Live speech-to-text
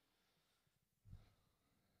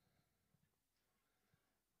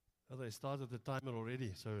They started the timer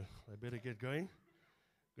already, so I better get going.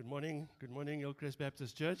 Good morning, Hillcrest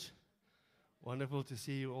Baptist Church. Wonderful to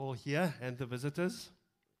see you all here and the visitors.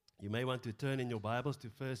 You may want to turn in your Bibles to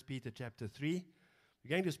 1 Peter chapter 3. We're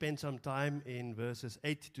going to spend some time in verses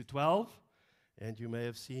 8 to 12, and you may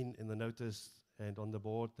have seen in the notice and on the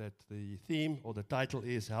board that the theme or the title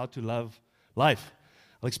is How to Love Life.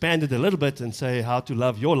 I'll expand it a little bit and say how to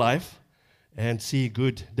love your life and see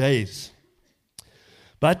good days.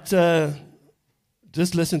 But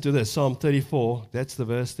just listen to this, Psalm 34, that's the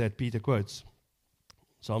verse that Peter quotes.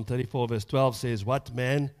 Psalm 34 verse 12 says, "What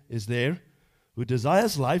man is there who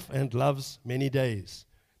desires life and loves many days,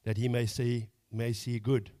 that he may see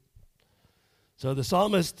good?" So the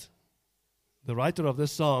psalmist, the writer of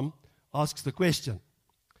this psalm, asks the question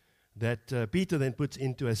that Peter then puts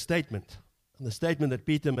into a statement. And the statement that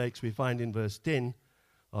Peter makes we find in verse 10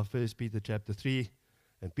 of 1 Peter chapter 3,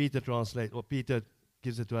 and Peter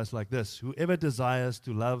gives it to us like this: "Whoever desires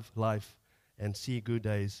to love life and see good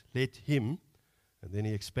days, let him," and then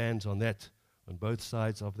he expands on that, on both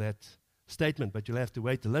sides of that statement. But you'll have to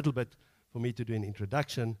wait a little bit for me to do an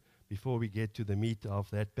introduction before we get to the meat of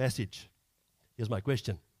that passage. Here's my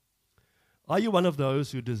question. Are you one of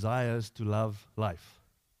those who desires to love life?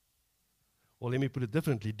 Or let me put it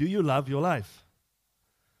differently. Do you love your life?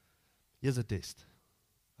 Here's a test.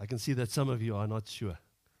 I can see that some of you are not sure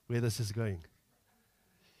where this is going.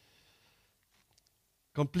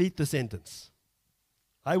 Complete the sentence.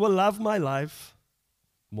 I will love my life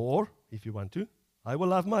more, if you want to. I will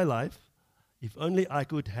love my life if only I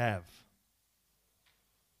could have.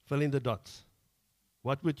 Fill in the dots.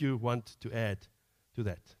 What would you want to add to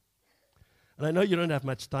that? And I know you don't have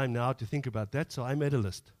much time now to think about that, so I made a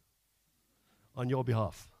list on your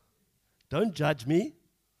behalf. Don't judge me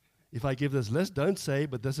if I give this list. Don't say,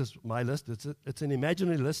 but this is my list. It's an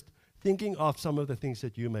imaginary list, thinking of some of the things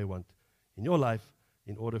that you may want in your life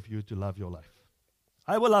in order for you to love your life.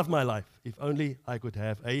 I will love my life if only I could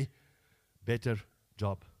have a better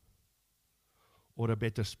job, or a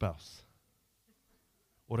better spouse,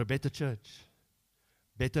 or a better church,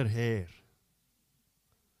 better hair,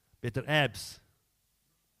 better abs,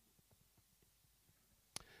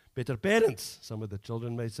 better parents, some of the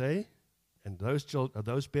children may say, and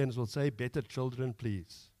those parents will say, better children,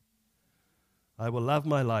 please. I will love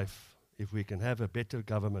my life if we can have a better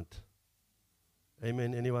government.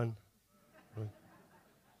 Amen, anyone?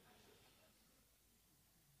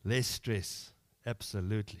 Less stress,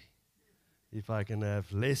 absolutely. If I can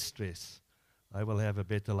have less stress, I will have a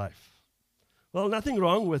better life. Well, nothing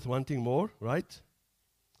wrong with wanting more, right?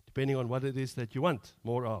 Depending on what it is that you want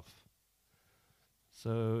more of.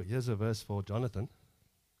 So here's a verse for Jonathan.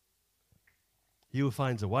 He who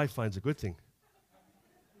finds a wife finds a good thing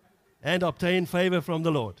and obtain favor from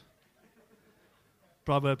the Lord.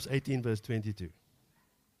 Proverbs 18 verse 22.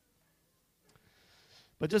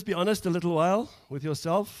 But just be honest a little while with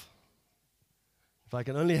yourself. If I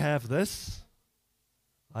can only have this,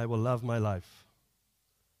 I will love my life.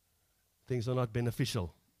 Things are not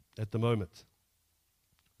beneficial at the moment.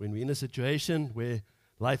 When we're in a situation where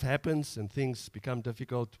life happens and things become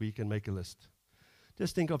difficult, we can make a list.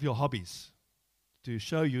 Just think of your hobbies to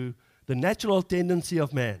show you the natural tendency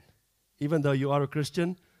of man. Even though you are a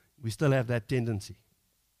Christian, we still have that tendency.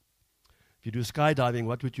 If you do skydiving,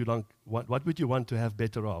 what would you want to have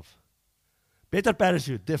better of? Better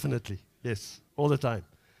parachute, definitely. Yes, all the time.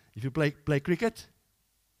 If you play cricket,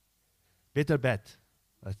 better bat.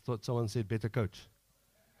 I thought someone said better coach.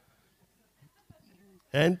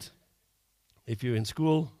 And if you're in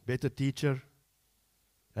school, better teacher,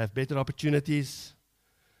 have better opportunities.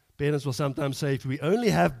 Parents will sometimes say, if we only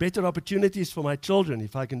have better opportunities for my children,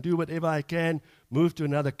 if I can do whatever I can, move to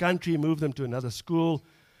another country, move them to another school,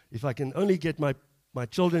 if I can only get my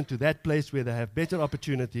children to that place where they have better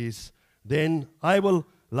opportunities, then I will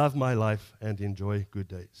love my life and enjoy good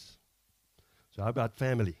days. So how about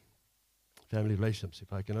family relationships?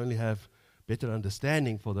 If I can only have better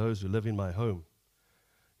understanding for those who live in my home.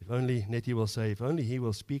 If only, Nettie will say, if only he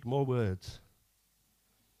will speak more words.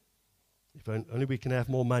 If only we can have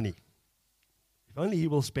more money. If only he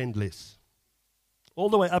will spend less. All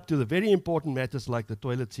the way up to the very important matters like the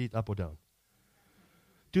toilet seat up or down.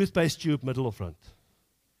 Toothpaste tube, middle or front.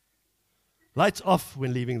 Lights off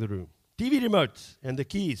when leaving the room. TV remote and the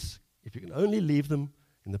keys. If you can only leave them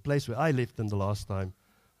in the place where I left them the last time,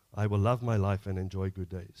 I will love my life and enjoy good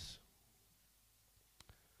days.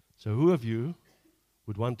 So who of you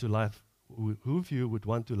would want to love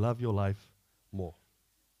your life more?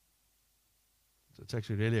 So it's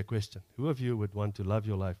actually really a question. Who of you would want to love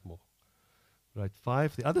your life more? Right,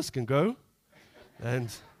 5. The others can go. And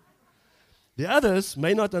The others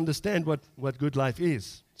may not understand what good life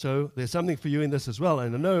is. So there's something for you in this as well.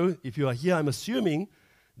 And I know if you are here, I'm assuming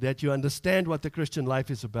that you understand what the Christian life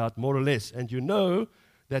is about, more or less. And you know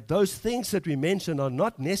that those things that we mention are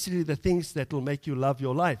not necessarily the things that will make you love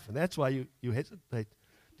your life. And that's why you hesitate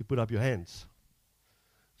to put up your hands.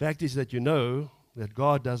 Fact is that you know that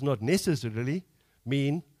God does not necessarily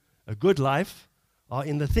mean a good life are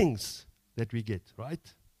in the things that we get,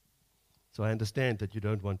 right? So I understand that you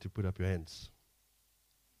don't want to put up your hands.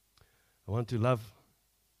 You want to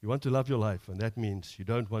love your life, and that means you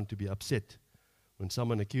don't want to be upset when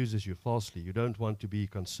someone accuses you falsely. You don't want to be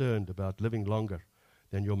concerned about living longer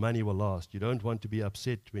than your money will last. You don't want to be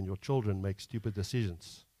upset when your children make stupid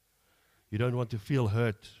decisions. You don't want to feel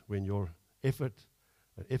hurt when your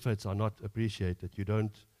efforts are not appreciated. You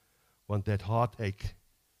don't want that heartache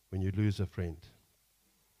when you lose a friend.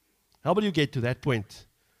 How will you get to that point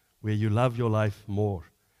where you love your life more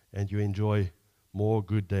and you enjoy more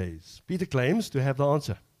good days? Peter claims to have the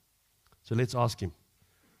answer. So let's ask him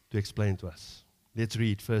to explain to us. Let's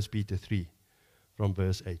read 1 Peter 3 from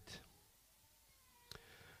verse 8.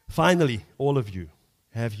 Finally, all of you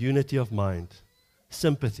have unity of mind,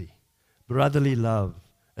 sympathy, brotherly love,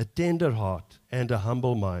 a tender heart, and a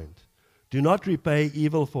humble mind. Do not repay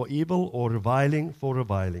evil for evil or reviling for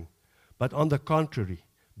reviling, but on the contrary,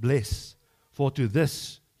 bless, for to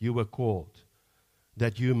this you were called,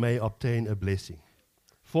 that you may obtain a blessing.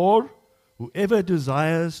 For whoever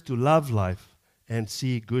desires to love life and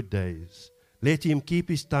see good days, let him keep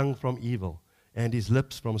his tongue from evil and his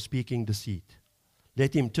lips from speaking deceit.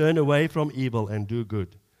 Let him turn away from evil and do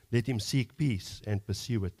good. Let him seek peace and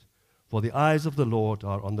pursue it. For the eyes of the Lord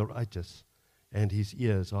are on the righteous, and his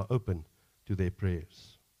ears are open to their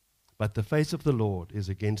prayers. But the face of the Lord is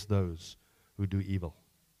against those who do evil.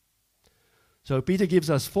 So Peter gives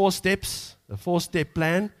us 4 steps, a 4-step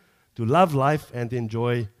plan to love life and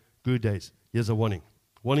enjoy good days. Here's a warning.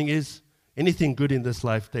 Warning is, anything good in this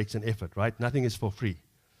life takes an effort, right? Nothing is for free.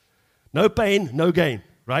 No pain, no gain,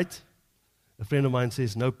 right? A friend of mine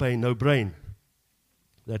says, no pain, no brain.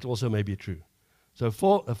 That also may be true. So a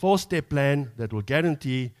 4-step plan that will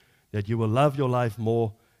guarantee that you will love your life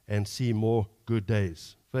more and see more good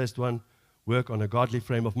days. First one, work on a godly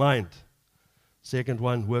frame of mind. Second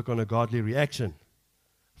one, work on a godly reaction.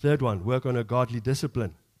 Third one, work on a godly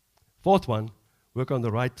discipline. Fourth one, work on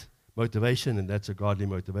the right motivation, and that's a godly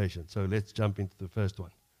motivation. So let's jump into the first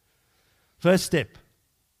one. First step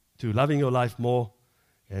to loving your life more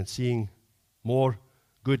and seeing more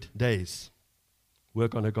good days.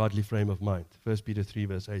 Work on a godly frame of mind. 1 Peter 3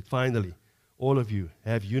 verse 8. Finally, all of you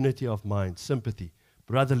have unity of mind, sympathy,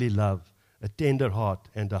 brotherly love, a tender heart,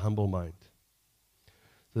 and a humble mind.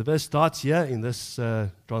 So the verse starts here in this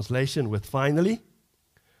translation with finally.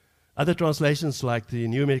 Other translations like the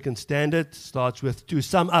New American Standard starts with to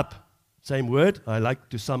sum up. Same word, I like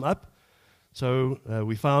to sum up. So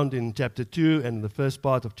we found in chapter 2 and the first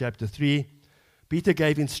part of chapter 3, Peter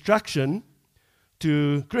gave instruction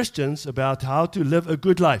to Christians about how to live a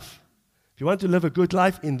good life. If you want to live a good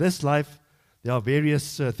life in this life, there are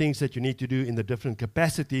various things that you need to do in the different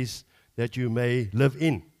capacities that you may live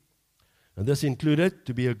in. And this included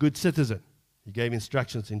to be a good citizen. He gave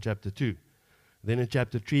instructions in chapter 2. Then in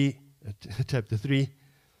chapter 3,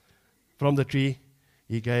 from the tree,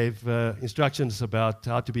 he gave instructions about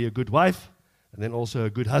how to be a good wife and then also a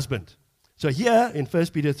good husband. So here in 1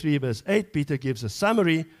 Peter 3 verse 8, Peter gives a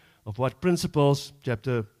summary of what principles,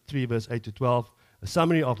 chapter 3 verse 8 to 12, a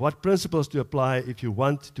summary of what principles to apply if you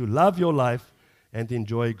want to love your life and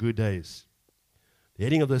enjoy good days. The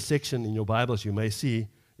heading of this section in your Bibles, you may see,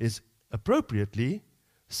 is appropriately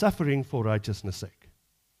suffering for righteousness' sake.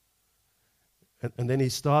 And then he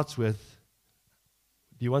starts with,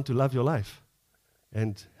 do you want to love your life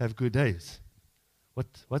and have good days?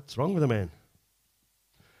 What's wrong with a man?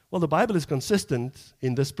 Well, the Bible is consistent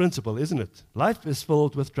in this principle, isn't it? Life is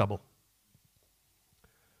filled with trouble.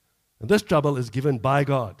 And this trouble is given by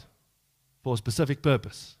God for a specific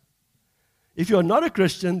purpose. If you are not a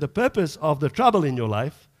Christian, the purpose of the trouble in your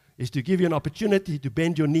life is to give you an opportunity to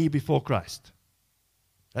bend your knee before Christ.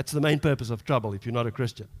 That's the main purpose of trouble if you're not a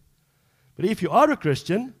Christian. But if you are a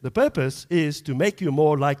Christian, the purpose is to make you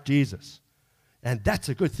more like Jesus. And that's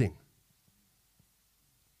a good thing.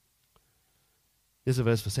 Here's a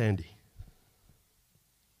verse for Sandy.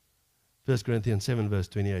 1 Corinthians 7 verse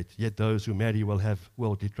 28. Yet those who marry will have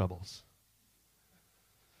worldly troubles.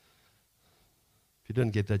 If you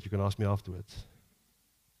didn't get that, you can ask me afterwards.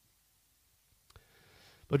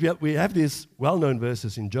 But we have these well-known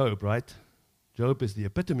verses in Job, right? Job is the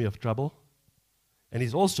epitome of trouble. And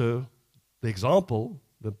he's also the example,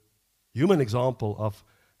 the human example of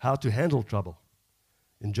how to handle trouble.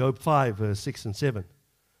 In Job 5, verse 6 and 7.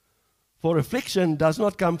 For affliction does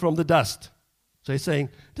not come from the dust. So he's saying,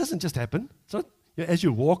 it doesn't just happen. It's not, as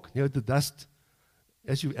you walk, the dust,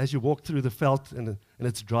 as you walk through the veld and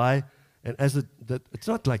it's dry, and it's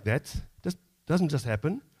not like that. It doesn't just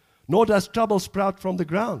happen. Nor does trouble sprout from the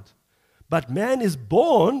ground. But man is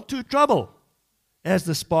born to trouble as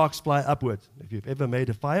the sparks fly upward. If you've ever made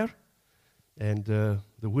a fire and the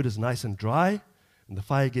wood is nice and dry and the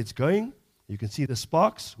fire gets going, you can see the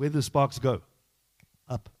sparks. Where do the sparks go?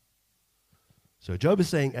 Up. So Job is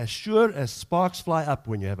saying, as sure as sparks fly up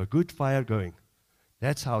when you have a good fire going,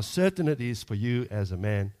 that's how certain it is for you as a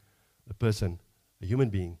man, a person, a human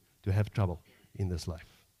being, to have trouble in this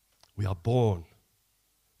life. We are born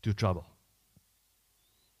to trouble.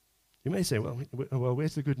 You may say, well,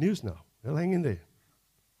 where's the good news now? Well, hang in there.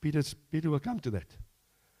 Peter will come to that.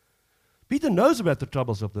 Peter knows about the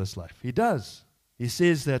troubles of this life. He does. He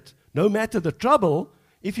says that no matter the trouble,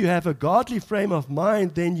 if you have a godly frame of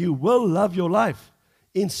mind, then you will love your life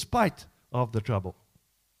in spite of the trouble.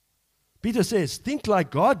 Peter says, think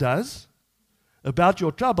like God does about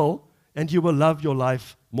your trouble, and you will love your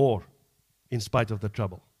life more in spite of the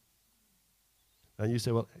trouble. And you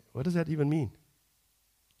say, well, what does that even mean?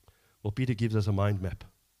 Well, Peter gives us a mind map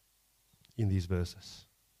in these verses.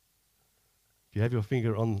 If you have your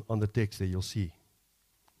finger on the text there, you'll see.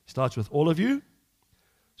 It starts with all of you.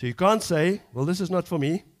 So you can't say, well, this is not for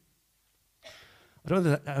me.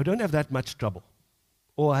 I don't have that much trouble.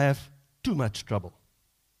 Or I have too much trouble.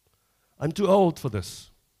 I'm too old for this.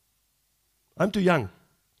 I'm too young.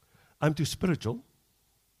 I'm too spiritual.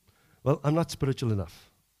 Well, I'm not spiritual enough.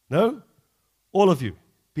 No, all of you.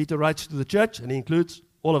 Peter writes to the church, and he includes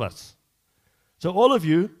all of us. So all of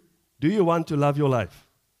you, do you want to love your life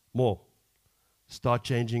more? Start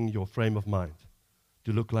changing your frame of mind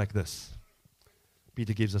to look like this.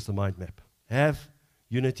 Peter gives us the mind map. Have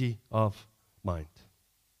unity of mind.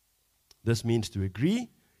 This means to agree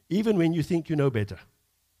even when you think you know better.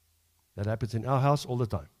 That happens in our house all the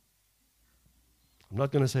time. I'm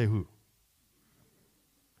not going to say who.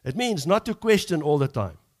 It means not to question all the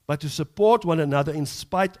time, but to support one another in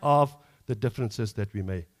spite of the differences that we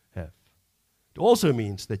may have. It also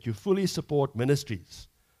means that you fully support ministries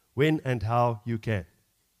when and how you can.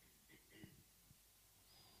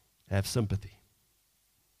 Have sympathy.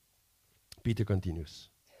 Peter continues.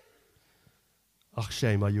 Ach,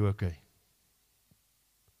 shame, are you okay?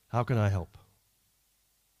 How can I help?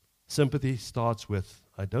 Sympathy starts with,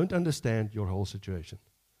 I don't understand your whole situation.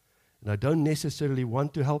 And I don't necessarily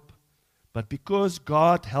want to help, but because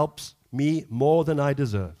God helps me more than I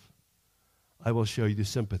deserve, I will show you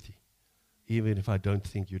sympathy, even if I don't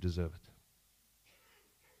think you deserve it.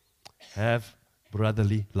 Have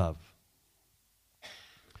brotherly love.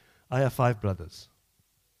 I have 5 brothers.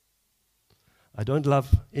 I don't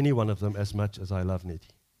love any one of them as much as I love Nettie.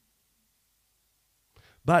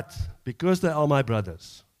 But because they are my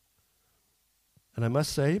brothers, and I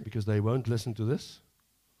must say, because they won't listen to this,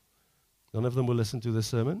 none of them will listen to this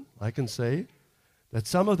sermon, I can say that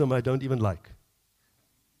some of them I don't even like.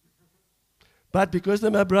 But because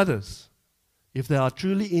they're my brothers, if they are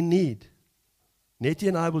truly in need, Nettie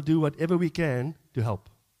and I will do whatever we can to help,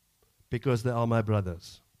 because they are my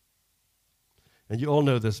brothers. And you all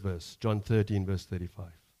know this verse, John 13, verse 35.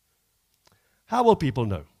 How will people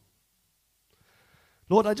know?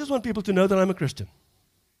 Lord, I just want people to know that I'm a Christian.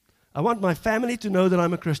 I want my family to know that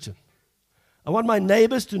I'm a Christian. I want my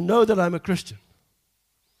neighbors to know that I'm a Christian.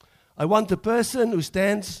 I want the person who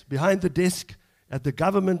stands behind the desk at the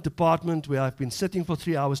government department where I've been sitting for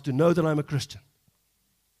 3 hours to know that I'm a Christian.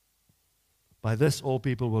 By this, all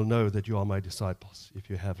people will know that you are my disciples, if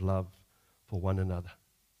you have love for one another.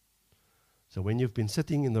 So when you've been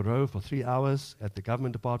sitting in the row for 3 hours at the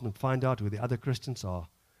government department, find out who the other Christians are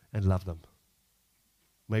and love them.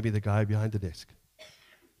 Maybe the guy behind the desk.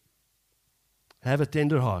 Have a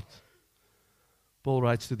tender heart. Paul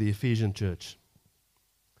writes to the Ephesian church.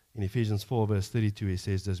 In Ephesians 4, verse 32, he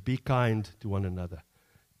says this, be kind to one another,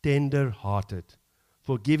 tender-hearted,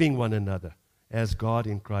 forgiving one another, as God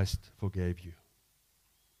in Christ forgave you.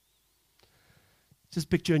 Just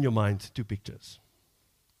picture in your mind 2 pictures.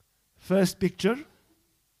 First picture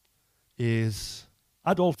is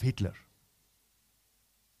Adolf Hitler.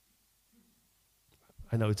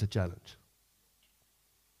 I know it's a challenge.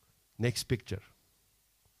 Next picture.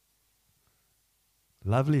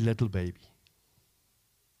 Lovely little baby.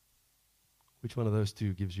 Which one of those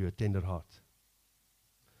 2 gives you a tender heart?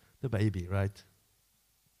 The baby, right?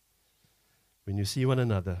 When you see one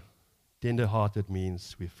another, tender-hearted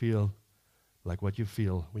means we feel like what you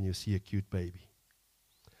feel when you see a cute baby.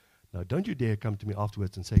 Now, don't you dare come to me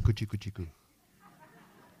afterwards and say, kuchi, kuchi, ku.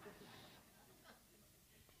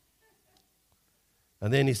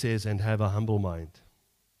 And then he says, and have a humble mind.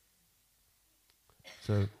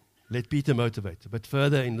 So let Peter motivate. A bit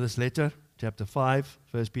further in this letter, chapter 5,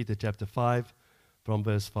 1 Peter chapter 5, from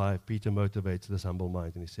verse 5, Peter motivates this humble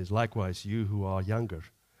mind. And he says, likewise, you who are younger,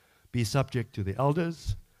 be subject to the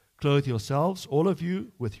elders, clothe yourselves, all of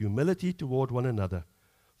you, with humility toward one another.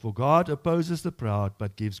 For God opposes the proud,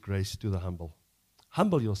 but gives grace to the humble.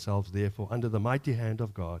 Humble yourselves, therefore, under the mighty hand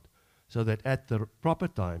of God, so that at the proper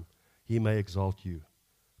time he may exalt you,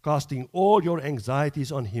 casting all your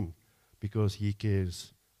anxieties on him, because he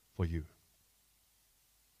cares for you.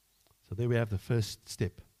 So there we have the first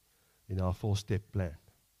step in our 4-step plan.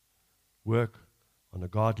 Work on a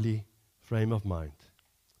godly frame of mind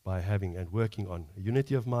by having and working on a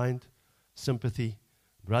unity of mind, sympathy,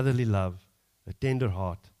 brotherly love, a tender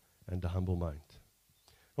heart, and a humble mind.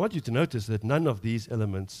 I want you to notice that none of these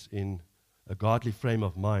elements in a godly frame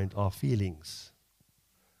of mind are feelings.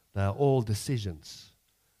 They are all decisions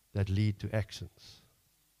that lead to actions.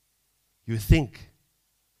 You think,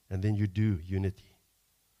 and then you do unity.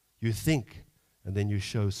 You think, and then you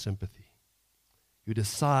show sympathy. You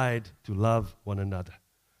decide to love one another,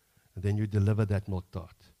 and then you deliver that milk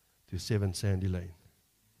tart to 7 Sandy Lane.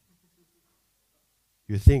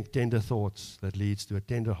 You think tender thoughts that leads to a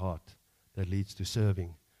tender heart that leads to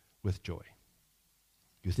serving with joy.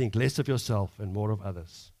 You think less of yourself and more of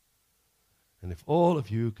others. And if all of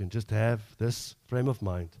you can just have this frame of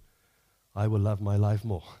mind, I will love my life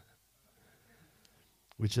more.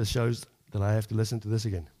 Which just shows that I have to listen to this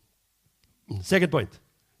again. Second point,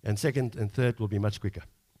 and second and third will be much quicker.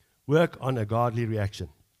 Work on a godly reaction.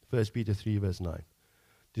 1 Peter 3 verse 9.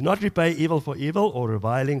 Do not repay evil for evil or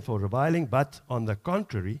reviling for reviling, but on the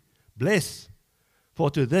contrary, bless. For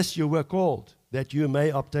to this you were called, that you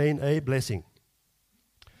may obtain a blessing.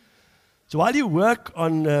 So while you work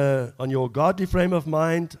on your godly frame of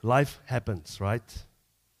mind, life happens, right?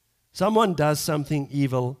 Someone does something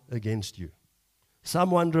evil against you.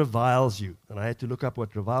 Someone reviles you. And I had to look up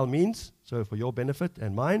what revile means. So for your benefit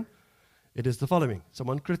and mine, it is the following.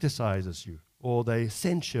 Someone criticizes you, or they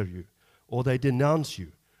censure you, or they denounce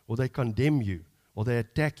you, or they condemn you, or they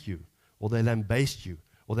attack you, or they lambaste you,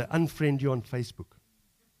 or they unfriend you on Facebook.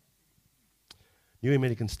 New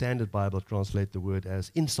American Standard Bible translates the word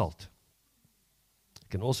as insult. It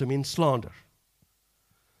can also mean slander.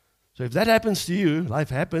 So if that happens to you, life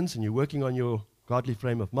happens, and you're working on your godly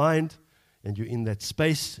frame of mind, and you're in that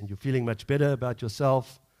space, and you're feeling much better about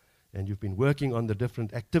yourself, and you've been working on the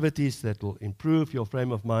different activities that will improve your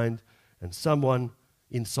frame of mind, and someone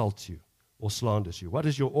insults you or slanders you. What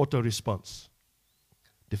is your auto response?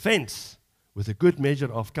 Defense, with a good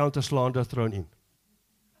measure of counter-slander thrown in.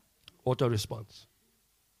 Auto response.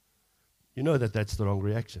 You know that that's the wrong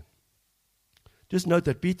reaction. Just note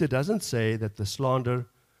that Peter doesn't say that the slander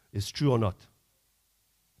is true or not.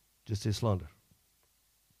 Just says slander.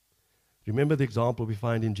 Remember the example we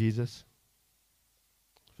find in Jesus?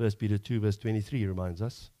 1 Peter 2 verse 23 reminds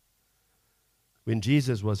us. When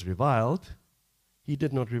Jesus was reviled, he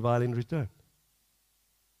did not revile in return.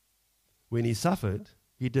 When he suffered,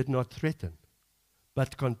 he did not threaten,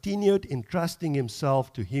 but continued entrusting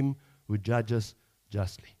himself to him who judges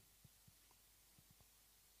justly.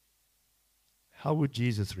 How would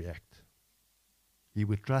Jesus react? He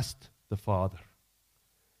would trust the Father.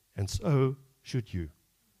 And so should you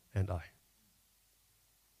and I.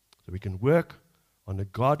 So we can work on a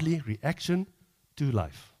godly reaction to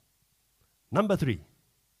life. Number 3,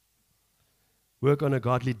 work on a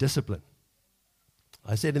godly discipline.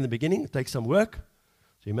 I said in the beginning, it takes some work.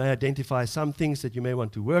 So you may identify some things that you may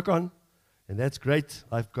want to work on, and that's great.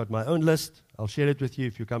 I've got my own list. I'll share it with you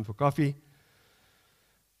if you come for coffee.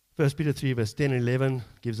 1 Peter 3 verse 10 and 11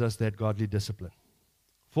 gives us that godly discipline.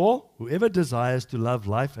 For whoever desires to love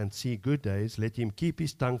life and see good days, let him keep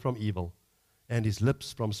his tongue from evil and his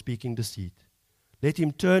lips from speaking deceit. Let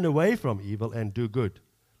him turn away from evil and do good.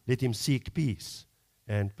 Let him seek peace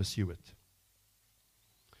and pursue it.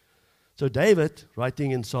 So David,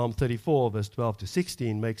 writing in Psalm 34, verse 12 to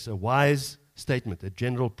 16, makes a wise statement, a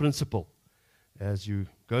general principle. As you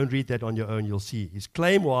go and read that on your own, you'll see. His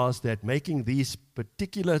claim was that making these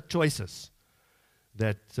particular choices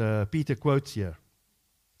that Peter quotes here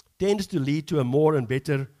tends to lead to a more and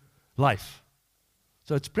better life.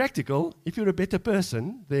 So it's practical. If you're a better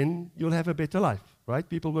person, then you'll have a better life, right?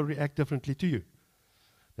 People will react differently to you.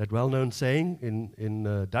 That well-known saying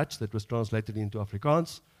in Dutch that was translated into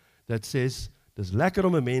Afrikaans that says, dis lekker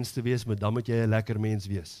om 'n mens te wees, maar dan moet jy 'n lekker mens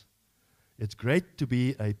wees. It's great to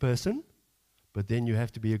be a person, but then you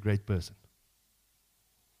have to be a great person.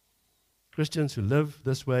 Christians who live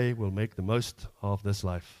this way will make the most of this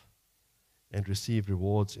life and receive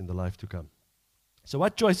rewards in the life to come. So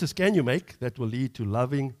what choices can you make that will lead to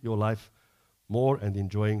loving your life more and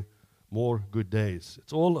enjoying more good days?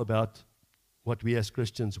 It's all about what we as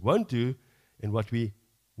Christians won't do and what we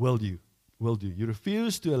will do. You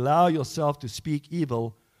refuse to allow yourself to speak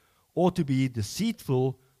evil or to be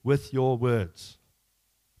deceitful with your words.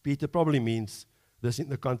 Peter probably means this in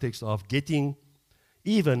the context of getting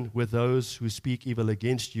even with those who speak evil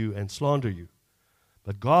against you and slander you.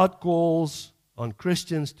 But God calls on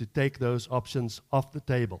Christians to take those options off the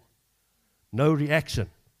table. No reaction.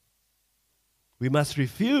 We must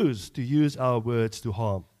refuse to use our words to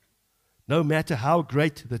harm, no matter how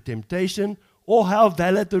great the temptation or how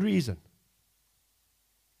valid the reason.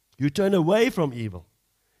 You turn away from evil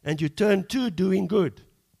and you turn to doing good.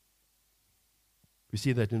 We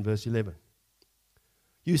see that in verse 11.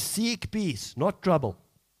 You seek peace, not trouble.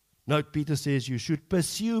 Note, Peter says you should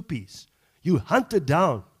pursue peace. You hunt it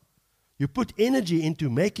down. You put energy into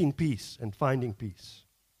making peace and finding peace.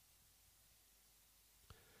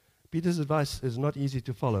 Peter's advice is not easy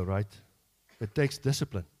to follow, right? It takes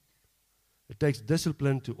discipline. It takes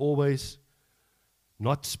discipline to always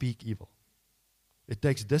not speak evil. It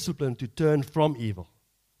takes discipline to turn from evil.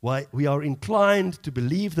 Why we are inclined to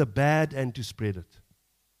believe the bad and to spread it.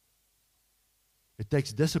 It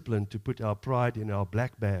takes discipline to put our pride in our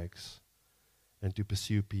black bags and to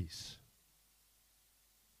pursue peace.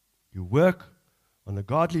 You work on a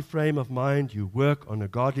godly frame of mind, you work on a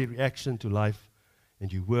godly reaction to life,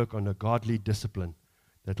 and you work on a godly discipline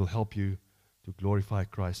that will help you to glorify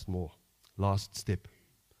Christ more. Last step.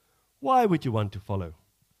 Why would you want to follow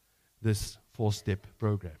this 4-step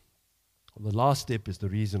program? Well, the last step is the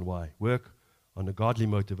reason why. Work on a godly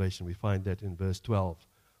motivation. We find that in verse 12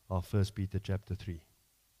 of 1 Peter chapter 3.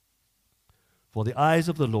 For the eyes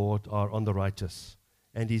of the Lord are on the righteous,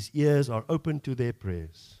 and his ears are open to their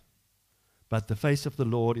prayers. But the face of the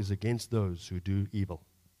Lord is against those who do evil.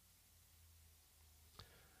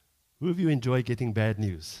 Who of you enjoy getting bad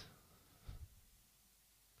news?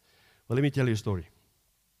 Well, let me tell you a story.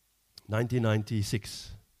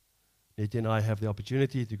 1996. Nettie and I have the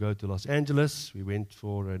opportunity to go to Los Angeles. We went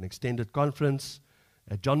for an extended conference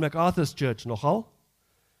at John MacArthur's church, nogal.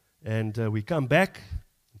 And we come back.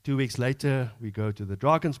 2 weeks later, we go to the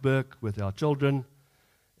Drakensberg with our children,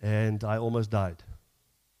 and I almost died.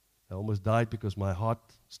 I almost died because my heart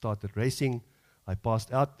started racing. I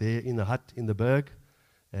passed out there in the hut in the Berg,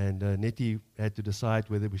 and Nettie had to decide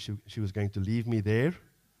whether she was going to leave me there,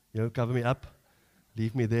 cover me up,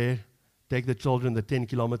 leave me there, take the children the 10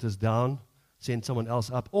 kilometers down, send someone else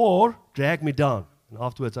up, or drag me down. And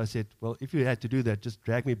afterwards I said, well, if you had to do that, just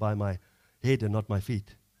drag me by my head and not my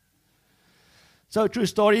feet. So, true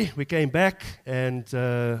story, we came back and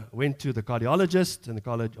went to the cardiologist, and the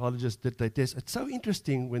cardiologist did the test. It's so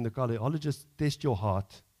interesting when the cardiologist tests your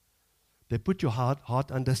heart. They put your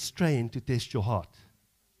heart under strain to test your heart.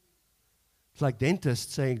 It's like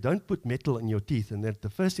dentists saying, don't put metal in your teeth, and that the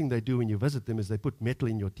first thing they do when you visit them is they put metal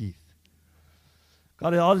in your teeth.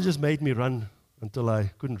 Cardiologist made me run until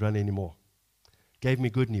I couldn't run anymore. Gave me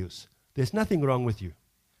good news. There's nothing wrong with you.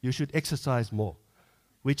 You should exercise more,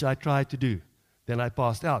 which I tried to do. Then I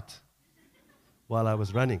passed out while I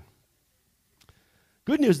was running.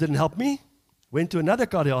 Good news didn't help me. Went to another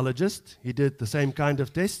cardiologist. He did the same kind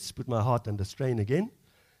of tests, put my heart under strain again,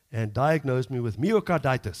 and diagnosed me with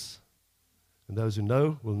myocarditis. And those who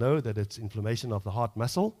know will know that it's inflammation of the heart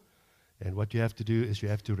muscle, and what you have to do is you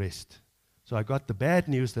have to rest. So I got the bad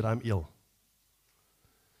news that I'm ill.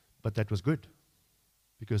 But that was good,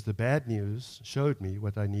 because the bad news showed me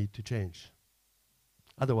what I need to change.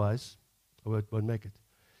 Otherwise, I won't make it.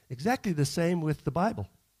 Exactly the same with the Bible.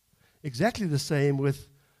 Exactly the same with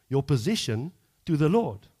your position to the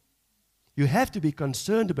Lord. You have to be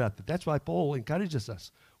concerned about that. That's why Paul encourages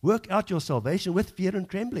us. Work out your salvation with fear and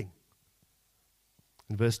trembling.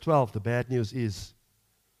 In verse 12, the bad news is,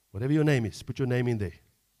 whatever your name is, put your name in there.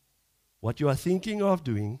 What you are thinking of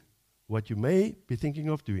doing, what you may be thinking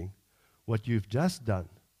of doing, what you've just done,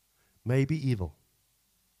 may be evil.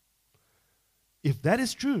 If that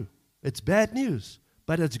is true, it's bad news,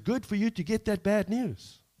 but it's good for you to get that bad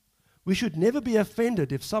news. We should never be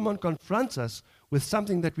offended if someone confronts us with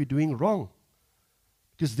something that we're doing wrong,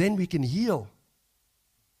 because then we can heal,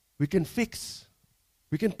 we can fix,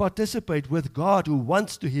 we can participate with God who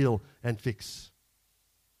wants to heal and fix.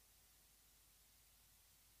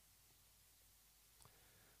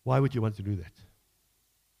 Why would you want to do that?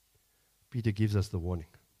 Peter gives us the warning.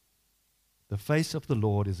 The face of the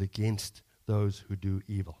Lord is against those who do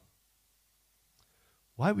evil.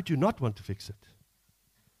 Why would you not want to fix it?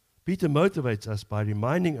 Peter motivates us by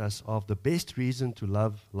reminding us of the best reason to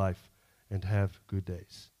love life and have good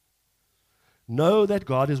days. Know that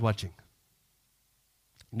God is watching.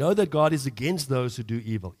 Know that God is against those who do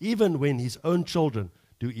evil. Even when his own children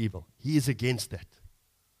do evil, he is against that.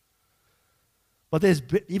 But there's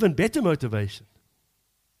even better motivation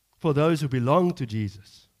for those who belong to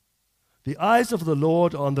Jesus. The eyes of the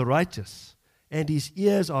Lord are on the righteous, and his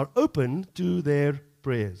ears are open to their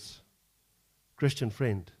prayers. Christian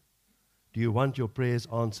friend, do you want your prayers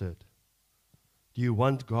answered? Do you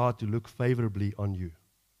want God to look favorably on you?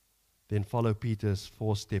 Then follow Peter's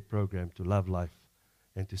 4-step program to love life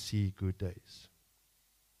and to see good days.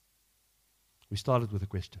 We started with a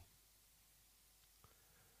question.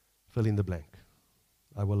 Fill in the blank.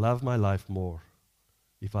 I will love my life more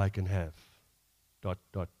if I can have ...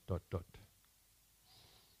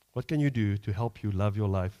 What can you do to help you love your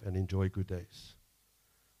life and enjoy good days?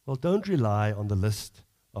 Well, don't rely on the list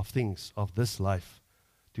of things of this life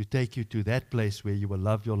to take you to that place where you will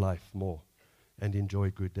love your life more and enjoy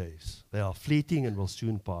good days. They are fleeting and will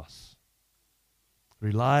soon pass.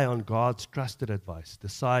 Rely on God's trusted advice.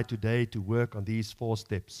 Decide today to work on these 4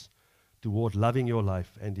 steps toward loving your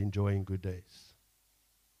life and enjoying good days.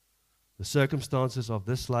 The circumstances of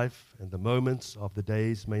this life and the moments of the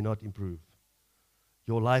days may not improve.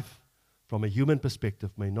 Your life, from a human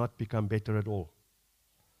perspective, may not become better at all.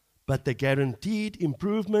 But the guaranteed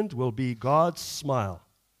improvement will be God's smile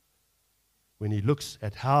when he looks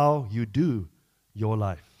at how you do your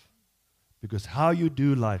life. Because how you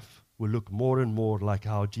do life will look more and more like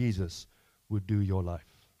how Jesus would do your life.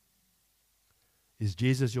 Is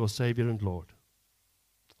Jesus your Savior and Lord?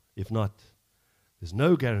 If not, there's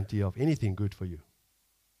no guarantee of anything good for you.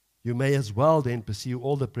 You may as well then pursue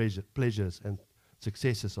all the pleasures and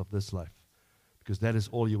successes of this life, because that is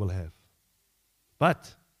all you will have.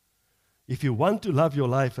 But if you want to love your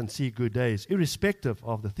life and see good days, irrespective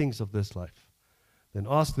of the things of this life, then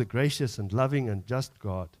ask the gracious and loving and just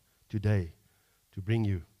God today to bring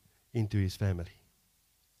you into his family.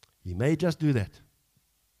 He may just do that,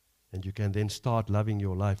 and you can then start loving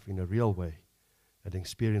your life in a real way and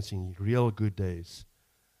experiencing real good days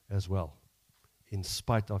as well, in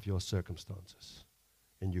spite of your circumstances.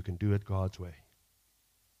 And you can do it God's way.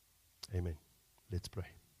 Amen. Let's pray.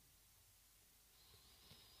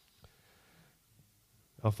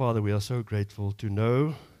 Our Father, we are so grateful to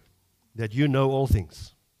know that you know all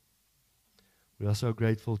things. We are so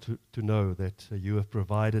grateful to know that you have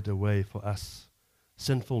provided a way for us,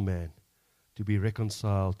 sinful man, to be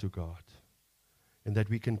reconciled to God. And that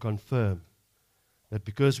we can confirm that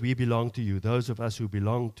because we belong to you, those of us who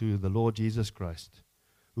belong to the Lord Jesus Christ,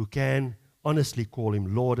 who can honestly call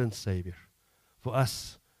him Lord and Savior, for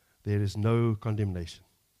us there is no condemnation.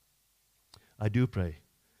 I do pray,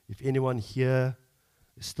 if anyone here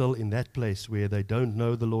is still in that place where they don't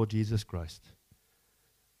know the Lord Jesus Christ,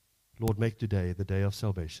 Lord, make today the day of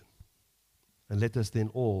salvation. And let us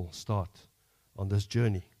then all start on this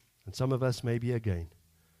journey, and some of us maybe again,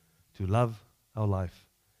 to love our life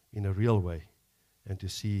in a real way and to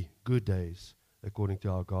see good days according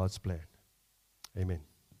to our God's plan. Amen.